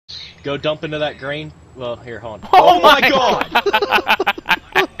Go dump into that grain. Well, here, hold on. Oh my God!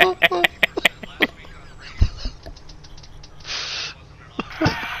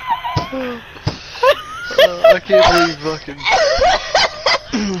 I can't believe fucking.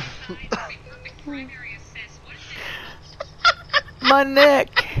 My neck.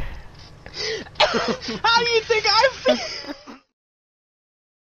 How do you think I feel?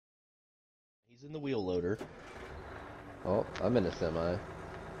 He's in the wheel loader. Oh, I'm in a semi.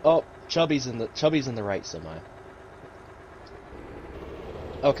 Oh, Chubby's in the right semi.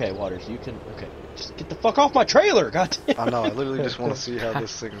 Okay, Waters, you can. Okay, just get the fuck off my trailer, goddamn. I know. I literally just want to see how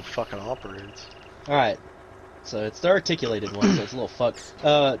this thing fucking operates. All right. So it's the articulated one, so it's a little fucked.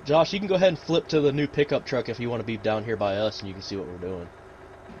 Josh, you can go ahead and flip to the new pickup truck if you want to be down here by us, and you can see what we're doing.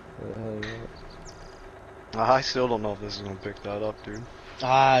 I still don't know if this is gonna pick that up, dude.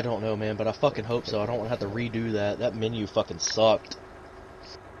 I don't know, man, but I fucking hope so. I don't want to have to redo that. That menu fucking sucked.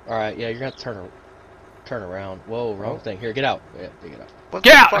 All right, yeah, you're gonna have to turn around. Whoa, wrong thing. Here, get out. Yeah, get out. What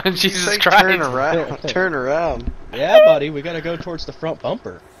Get the out! fuck did you Jesus say? Christ. Turn around. Turn around. Yeah, buddy, we gotta go towards the front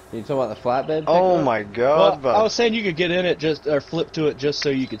bumper. You talking about the flatbed? Oh pickup? my god, Well, I was saying you could get in it or flip to it just so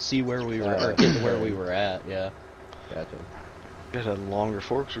you could see where we were, or get to where we were at. Yeah. Gotcha. If it had longer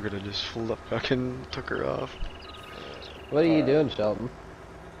forks, we could have just fucking took her off. What are you doing, Shelton?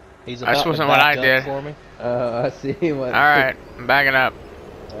 He's about This to wasn't what back I up did. for me. I see what. Alright, I'm backing up.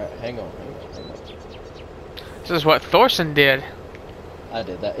 All right, hang on. This is what Thorson did. I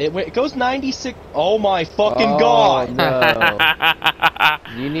did that. It goes 96. Oh my fucking Oh, god!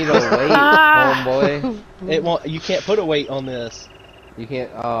 No. You need a weight, homeboy. It won't. You can't put a weight on this. You can't.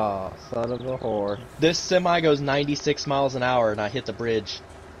 Oh, son of a whore. This semi goes 96 miles an hour, and I hit the bridge.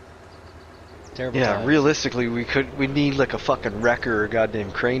 Terrible. Yeah, times. realistically, we need like a fucking wrecker or a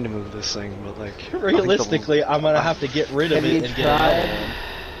goddamn crane to move this thing, but like Realistically, I'm gonna have to get rid of Have you it and get another tried one.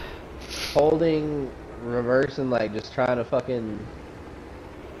 holding reverse and like just trying to fucking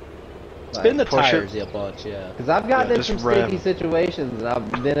Spin the push it? tires a bunch, yeah. Because I've gotten in just some ram. sticky situations and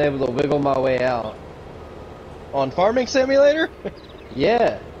I've been able to wiggle my way out. On Farming Simulator?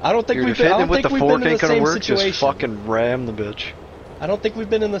 Yeah. I don't think Dude, we've if been. I hitting don't it with think the we've fork been in ain't the gonna same work, situation. just fucking ram the bitch. I don't think we've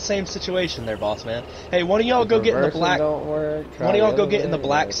been in the same situation there, boss man. Hey, one of y'all go get in the Reversing black. don't work, try One of y'all the go other get in the way,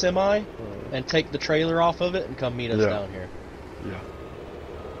 black yeah. semi and take the trailer off of it and come meet us Yeah. down here. Yeah.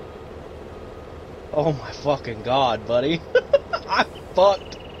 Oh my fucking god, buddy. I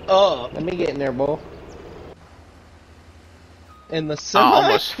fucked up. Let me get in there, boy. In the I semi?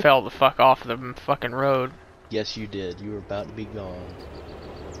 almost fell the fuck off the fucking road. Yes, you did. You were about to be gone.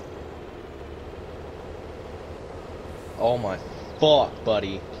 Oh my fuck,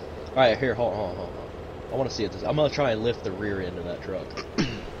 buddy. Alright, here, hold on. I want to see it. I'm gonna try and lift the rear end of that truck.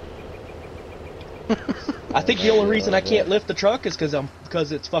 I think the only reason I can't lift the truck is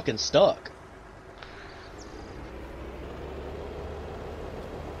because it's fucking stuck.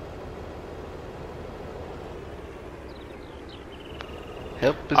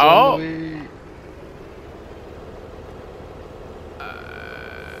 Help is Oh. on the way.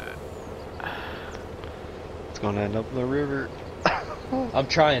 It's gonna end up in the river. I'm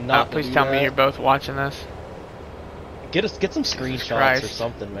trying not to Please do tell that. me you're both watching this. Get some screenshots or Christ.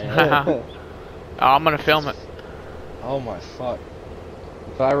 something, man. Oh, I'm gonna film it. Oh my fuck.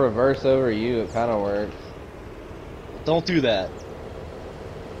 If I reverse over you, it kind of works. Don't do that.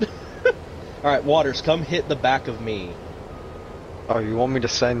 Alright, Waters, come hit the back of me. Oh, you want me to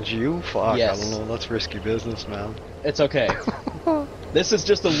send you? Fuck, Yes. I don't know. That's risky business, man. It's okay. This is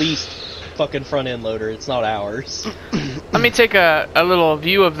just the least fucking front end loader. It's not ours. Let me take a little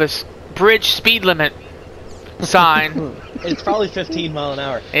view of this bridge speed limit sign. It's probably 15 mile an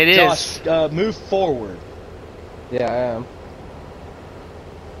hour. It is. Josh, move forward. Yeah, I am.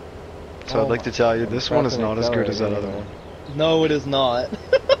 So Oh I'd like to tell you, this one is not as good as that other one. No, it is not.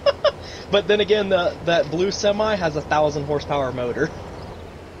 But then again, that blue semi has 1,000 horsepower motor.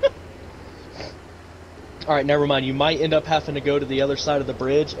 Alright, never mind. You might end up having to go to the other side of the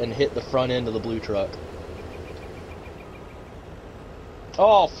bridge and hit the front end of the blue truck.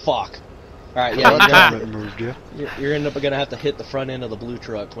 Oh, fuck. Alright, yeah, Damn it, moved you. you're end up gonna have to hit the front end of the blue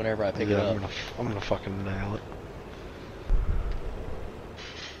truck whenever I pick it Yeah, up. I'm gonna fucking nail it.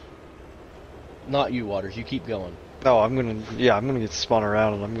 Not you, Waters. You keep going. No, I'm gonna get spun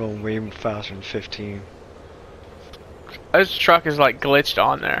around and I'm going way faster than 15. This truck is like glitched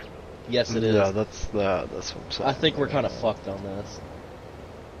on there. Yes, it is. Yeah, that's what I'm saying. I think we're kind of fucked on this.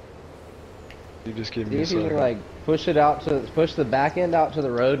 You just give See me a if you can second. like push the back end out to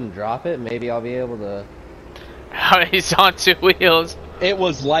the road and drop it. Maybe I'll be able to. He's on two wheels. It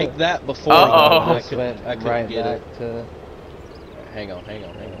was like that before. Uh-oh. I couldn't right get back it. to. Hang on.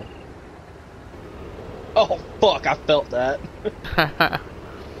 Oh fuck! I felt that.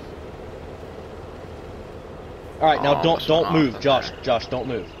 All right, now don't move, Josh. Josh, don't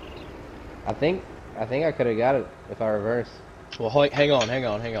move. I think I could have got it if I reversed. Well, hang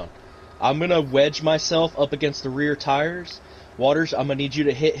on. I'm gonna wedge myself up against the rear tires. Waters, I'm gonna need you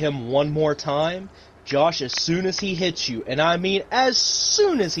to hit him one more time. Josh, as soon as he hits you, and I mean as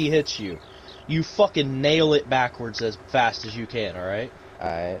soon as he hits you, you fucking nail it backwards as fast as you can, alright?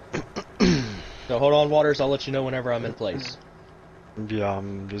 Alright. So hold on, Waters, I'll let you know whenever I'm in place. Yeah,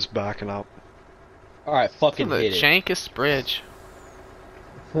 I'm just backing up. Alright, fucking the hit it. jankest bridge.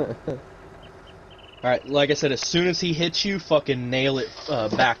 Alright, like I said, as soon as he hits you, fucking nail it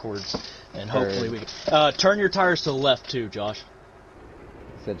backwards. And hopefully we can... turn your tires to the left too, Josh.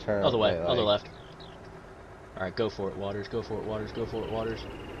 Said turn. Other way, like, other left. Alright, go for it, Waters, go for it, Waters, go for it, Waters.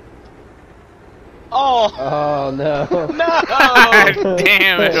 Oh! Oh no. No!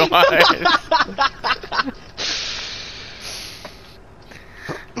 Damn it,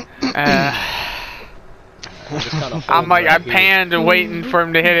 I'm like, I panned and waiting for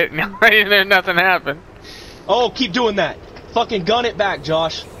him to hit it, and then nothing happened. Oh, keep doing that. Fucking gun it back,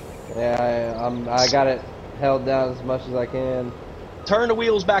 Josh. Yeah, I got it held down as much as I can. Turn the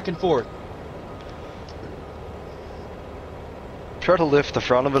wheels back and forth. Try to lift the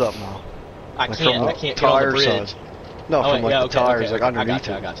front of it up now. I Like can't from the get on the tire bridge. side. No, Oh, from like yeah, the okay, tires, okay, like okay. underneath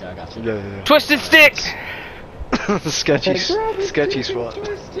I it. got you. Yeah. Twisted stick! sketchy spot.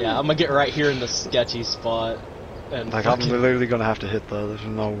 Yeah, I'm gonna get right here in the sketchy spot. And Like, fucking, I'm literally gonna have to hit that, there's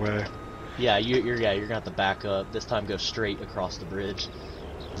no way. yeah, you're gonna have to back up. This time go straight across the bridge.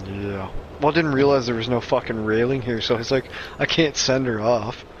 Yeah. Well, I didn't realize there was no fucking railing here, so it's like, I can't send her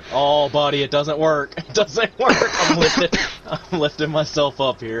off. Oh, buddy, it doesn't work. It doesn't work. I'm lifting myself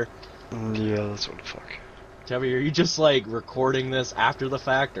up here. Yeah, that's what the fuck. Chubby, are you just like recording this after the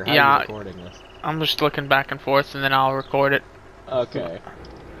fact, or how Yeah. are you recording this? I'm just looking back and forth, and then I'll record it. Okay.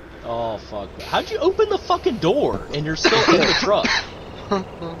 Oh fuck! How'd you open the fucking door and you're still in the truck?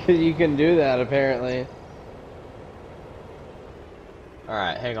 You can do that apparently. All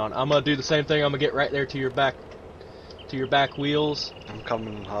right, hang on. I'm gonna do the same thing. I'm gonna get right there to your back wheels. I'm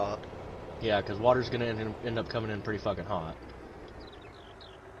coming in hot. Yeah, because water's gonna end up coming in pretty fucking hot.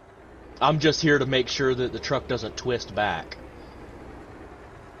 I'm just here to make sure that the truck doesn't twist back.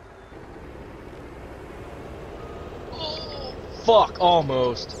 Oh, fuck!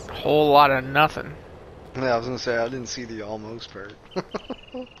 Almost. A whole lot of nothing. Yeah, I was gonna say, I didn't see the almost part.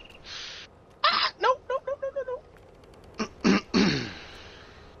 Ah! No!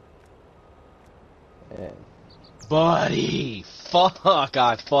 Yeah. Buddy! Fuck!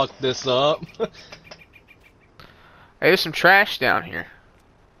 I fucked this up. Hey, there's some trash down here.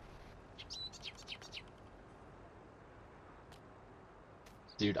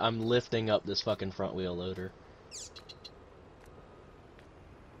 Dude, I'm lifting up this fucking front wheel loader.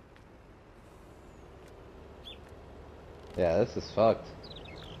 Yeah, this is fucked.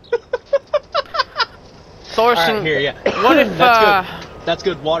 Thorson, Alright, here, yeah. what if, That's good. That's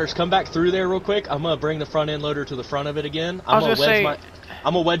good. Waters, come back through there real quick. I'm gonna bring the front end loader to the front of it again. I'm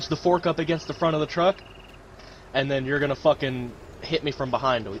gonna wedge the fork up against the front of the truck, and then you're gonna fucking hit me from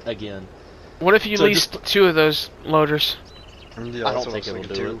behind again. what if you leased two of those loaders? Yeah, I that's don't what think I it was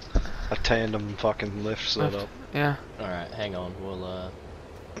will thinking do too. A tandem fucking lift setup. Yeah. Alright, hang on. We'll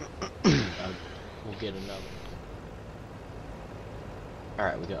get another.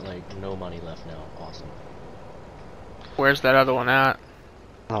 Alright, we got like no money left now. Awesome. Where's that other one at?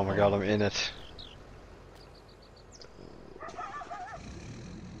 Oh my god, I'm in it.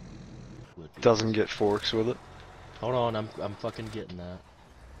 Doesn't get forks with it. Hold on, I'm fucking getting that.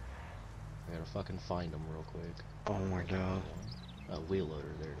 I gotta fucking find them real quick. Oh my god. Wheel loader,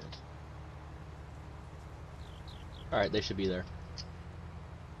 there it is. Alright, they should be there.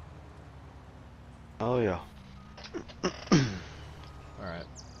 Oh yeah. Alright.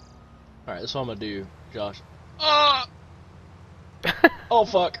 Alright, that's what I'm gonna do, Josh. Oh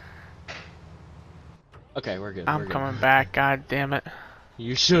fuck! Okay, we're good. I'm coming back, god damn it.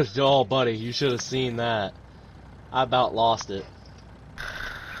 You should, oh buddy, you should have seen that. I about lost it.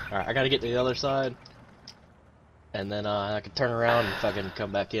 Alright, I gotta get to the other side. And then I can turn around and fucking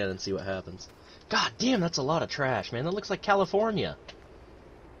come back in and see what happens. God damn, that's a lot of trash, man. That looks like California.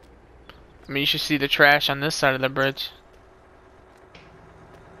 I mean, you should see the trash on this side of the bridge.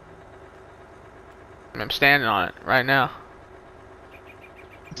 I'm standing on it right now.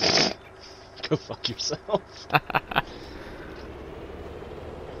 Go fuck yourself.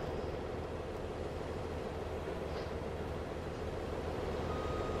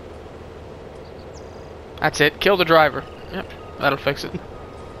 That's it. Kill the driver. Yep, that'll fix it.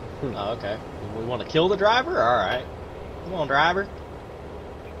 Oh, okay. We want to kill the driver? Alright. Come on, driver.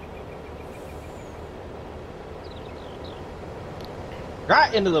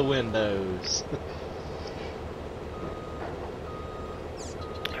 Right into the windows.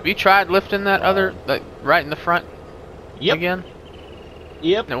 Have you tried lifting that other, like, right in the front Yep. again?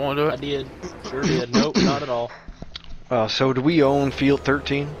 Yep. It won't do it? I did. Sure did. Nope, not at all. So do we own Field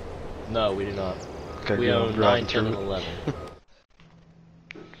 13? No, we do not. Okay, We good, I'll own drive 9, 10, and through. 11.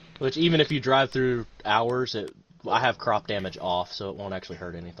 Which, even if you drive through hours, I have crop damage off, so it won't actually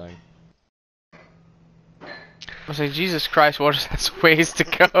hurt anything. I say, Jesus Christ, what is that ways to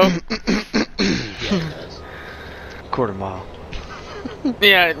go? Yeah, it does. Quarter mile.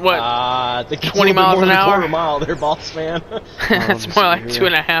 Yeah, what? I think it's 20 a little bit miles more an than hour? Quarter mile there, boss man. That's more like here.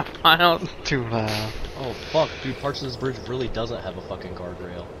 2.5 miles. 2.5. Oh, fuck, dude, parts of this bridge really doesn't have a fucking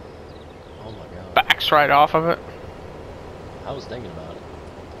guardrail. Oh my god. Backs right off of it. I was thinking about it.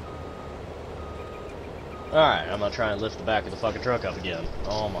 Alright, I'm gonna try and lift the back of the fucking truck up again.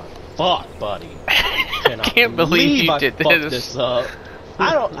 Oh my fuck, buddy. I can't believe you I did fucked this. this up.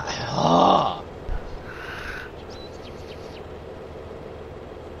 I don't...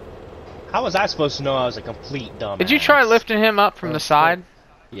 How was I supposed to know I was a complete dumbass? Did you try lifting him up from the side?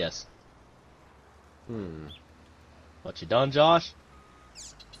 Yes. Hmm. What, you done, Josh?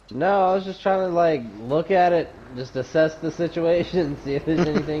 No, I was just trying to like look at it, just assess the situation, see if there's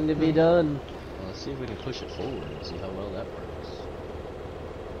anything to be done. Well, let's see if we can push it forward and see how well that works.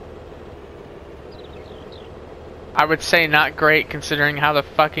 I would say not great considering how the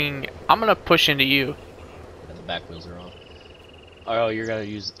fucking... I'm gonna push into you. And the back wheels are on. Oh, you're gonna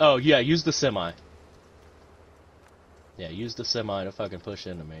use... Oh, yeah, use the semi. Yeah, use the semi to fucking push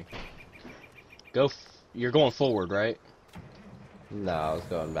into me. You're going forward, right? No, I was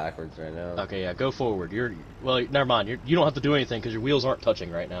going backwards right now. Okay, yeah, go forward. Well, never mind. You don't have to do anything because your wheels aren't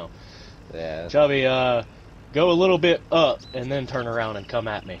touching right now. Yeah. Chubby, go a little bit up and then turn around and come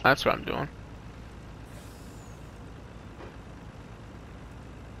at me. That's what I'm doing.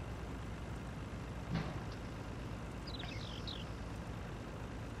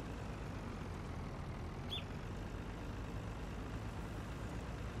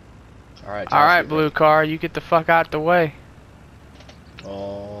 Alright, Josh, Alright, get blue ready. car, you get the fuck out the way.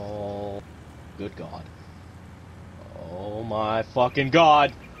 Oh, good God. Oh my fucking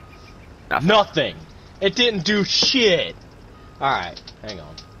God. Nothing. Nothing. It didn't do shit. Alright, hang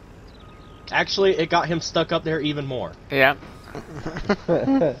on. Actually, it got him stuck up there even more. Yeah.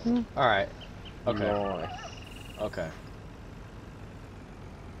 Alright. Okay. Nice. Okay.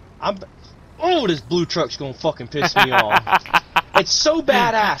 Oh, this blue truck's gonna fucking piss me off. It's so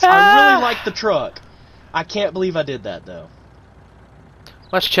badass. I really like the truck. I can't believe I did that though.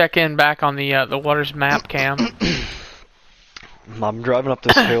 Let's check in back on the waters map cam. I'm driving up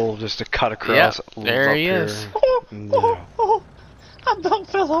this hill just to cut across. Yep, there up he here. is. No. I about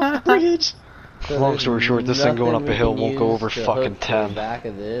fell off the bridge. So Long there's story short, this thing going nothing up a we hill can won't go use over to fucking hook to 10. the back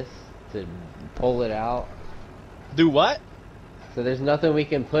of this to pull it out. Do what? So there's nothing we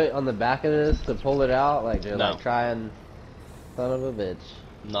can put on the back of this to pull it out. Like they're No. like trying, son of a bitch.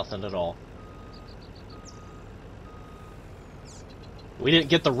 Nothing at all. We didn't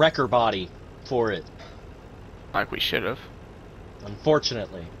get the wrecker body for it, Like we should have.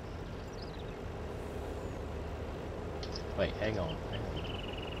 unfortunately. Wait, hang on.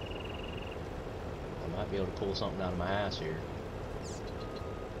 I might be able to pull something out of my ass here.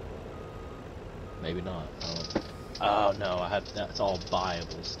 Maybe not. Oh no, that's all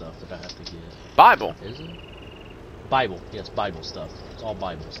Bible stuff that I have to get. Bible. Is it? Bible, yes, Bible stuff. It's all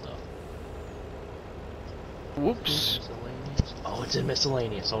Bible stuff. Whoops. Miscellaneous. Oh, it's in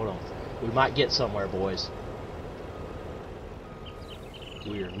miscellaneous. Hold on. We might get somewhere, boys.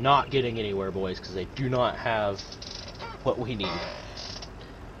 We are not getting anywhere, boys, because they do not have what we need.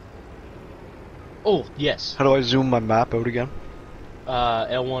 Oh, yes. How do I zoom my map out again?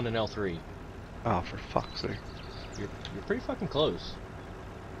 L1 and L3. Oh, for fuck's sake. You're pretty fucking close.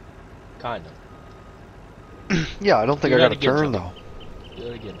 Kinda. Yeah, I don't think Do I that got a again, turn Chubby. though. Do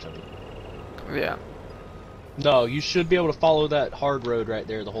it again, Chubby. Yeah. No, you should be able to follow that hard road right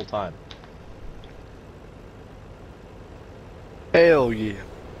there the whole time. Hell yeah.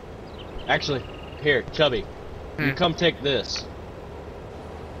 Actually, here, Chubby. You come take this.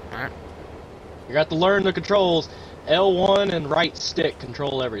 Alright. You got to learn the controls. L1 and right stick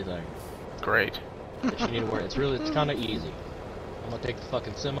control everything. Great. That you need to work. It's kind of easy. I'm gonna take the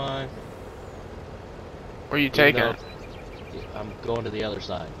fucking semi. Where you even taking though it? I'm going to the other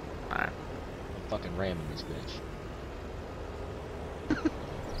side. Alright. I'm fucking ramming this bitch.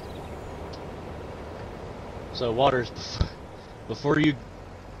 So Waters, before you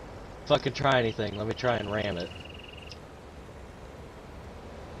fucking try anything. Let me try and ram it.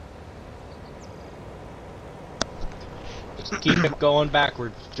 Just keep it going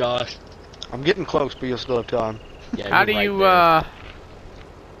backwards, Josh. I'm getting close, but you'll still have time. Yeah, How you're do right you there.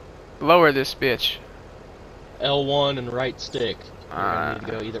 lower this bitch? L1 and right stick. You're gonna Uh, need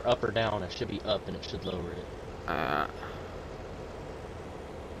to go either up or down. It should be up and it should lower it. Uh, Alright,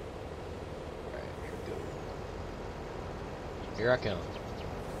 here we go. Here I come.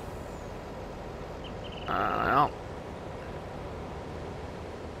 well,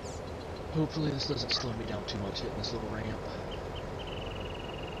 Hopefully this doesn't slow me down too much hitting this little ramp.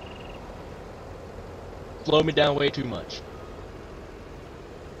 Slow me down way too much.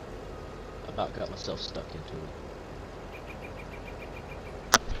 About got myself stuck into it.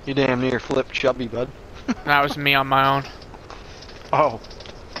 You damn near flipped chubby, bud. that was me on my own. Oh.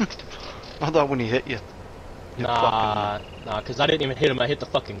 I thought when he hit you. you Nah, cause I didn't even hit him, I hit the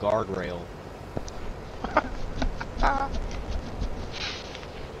fucking guardrail.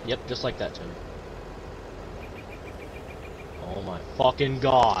 Yep, just like that, Tony. Oh my fucking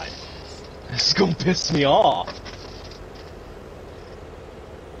god. This is gonna piss me off.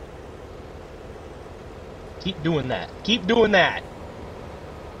 Keep doing that. Keep doing that.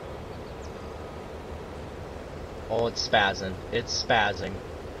 Oh, it's spazzing. It's spazzing.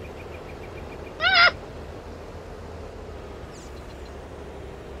 Ah!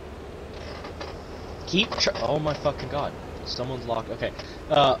 Oh my fucking god. Someone's locked. Okay.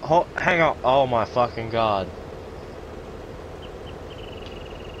 Hang on. Oh my fucking god.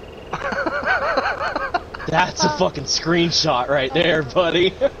 That's a fucking screenshot right there,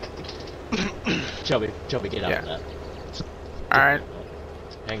 buddy. Chubby, get out of that. Alright.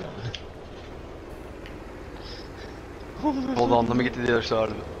 Hang on. Hold on, let me get to the other side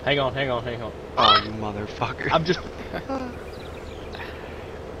of it. Hang on. Oh, you motherfucker. I'm just...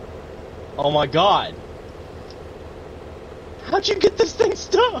 Oh my god. How'd you get this thing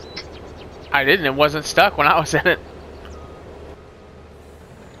stuck? I didn't. It wasn't stuck when I was in it.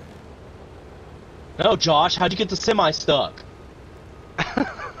 No, Josh, how'd you get the semi stuck?